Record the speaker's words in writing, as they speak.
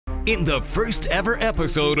in the first ever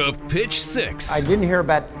episode of Pitch 6. I didn't hear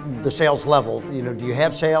about the sales level. You know, do you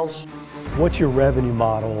have sales? What's your revenue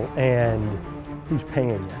model and who's paying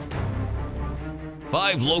you?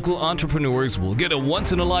 5 local entrepreneurs will get a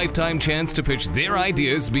once-in-a-lifetime chance to pitch their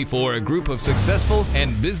ideas before a group of successful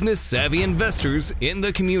and business-savvy investors in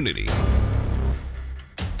the community.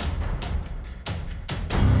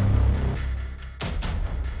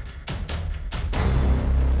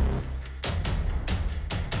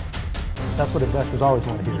 That's what investors always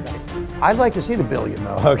want to hear. I'd like to see the billion,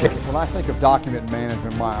 though. Okay. When I think of document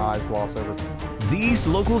management, my eyes gloss over. These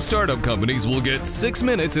local startup companies will get 6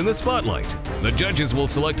 minutes in the spotlight. The judges will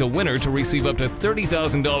select a winner to receive up to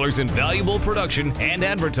 $30,000 in valuable production and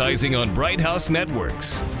advertising on Bright House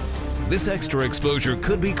Networks. This extra exposure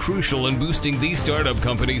could be crucial in boosting these startup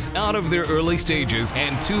companies out of their early stages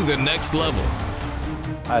and to the next level.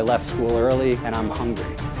 I left school early and I'm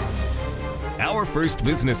hungry. Our first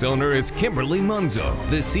business owner is Kimberly Munzo,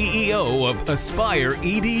 the CEO of Aspire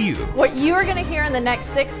EDU. What you are going to hear in the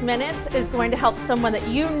next 6 minutes is going to help someone that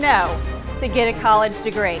you know to get a college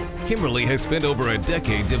degree. Kimberly has spent over a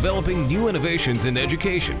decade developing new innovations in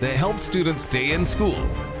education that help students stay in school.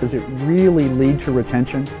 Does it really lead to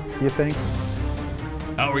retention, do you think?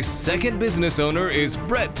 Our second business owner is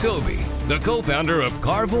Brett Toby, the co-founder of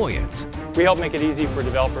Carvoyant. We help make it easy for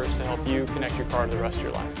developers to help you connect your car to the rest of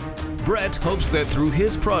your life. Brett hopes that through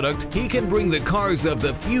his product, he can bring the cars of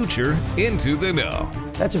the future into the know.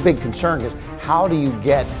 That's a big concern, because how do you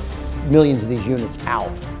get millions of these units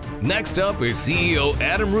out? Next up is CEO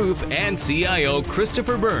Adam Roof and CIO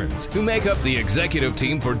Christopher Burns, who make up the executive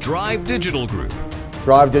team for Drive Digital Group.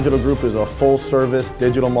 Drive Digital Group is a full-service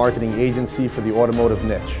digital marketing agency for the automotive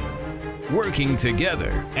niche. Working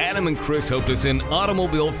together, Adam and Chris hope to send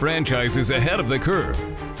automobile franchises ahead of the curve.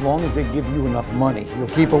 As long as they give you enough money, you'll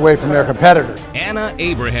keep away from their competitors. Anna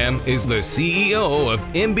Abraham is the CEO of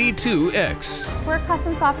MB2X. We're a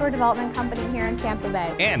custom software development company here in Tampa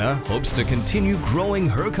Bay. Anna hopes to continue growing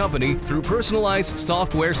her company through personalized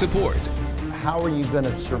software support. How are you going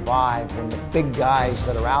to survive when the big guys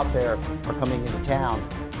that are out there are coming into town?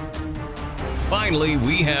 Finally,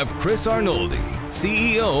 we have Chris Arnoldi,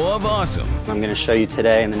 CEO of Awesome. I'm going to show you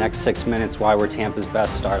today in the next 6 minutes why we're Tampa's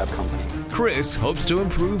best startup company. Chris hopes to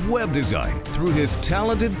improve web design through his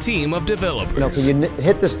talented team of developers. You know, can you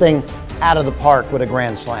hit this thing out of the park with a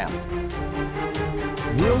grand slam?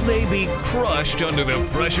 Will they be crushed under the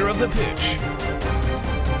pressure of the pitch?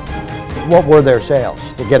 What were their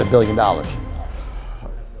sales to get $1 billion? I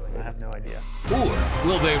have no idea. Or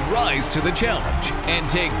will they rise to the challenge and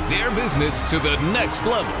take their business to the next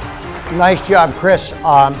level? Nice job, Chris.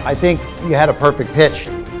 I think you had a perfect pitch.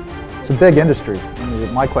 It's a big industry.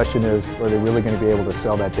 My question is, are they really going to be able to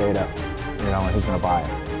sell that data? You know, and who's going to buy it?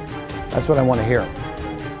 That's what I want to hear. I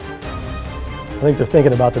think they're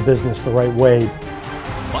thinking about the business the right way.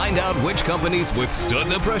 Find out which companies withstood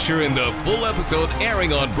the pressure in the full episode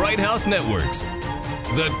airing on Bright House Networks.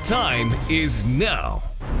 The time is now.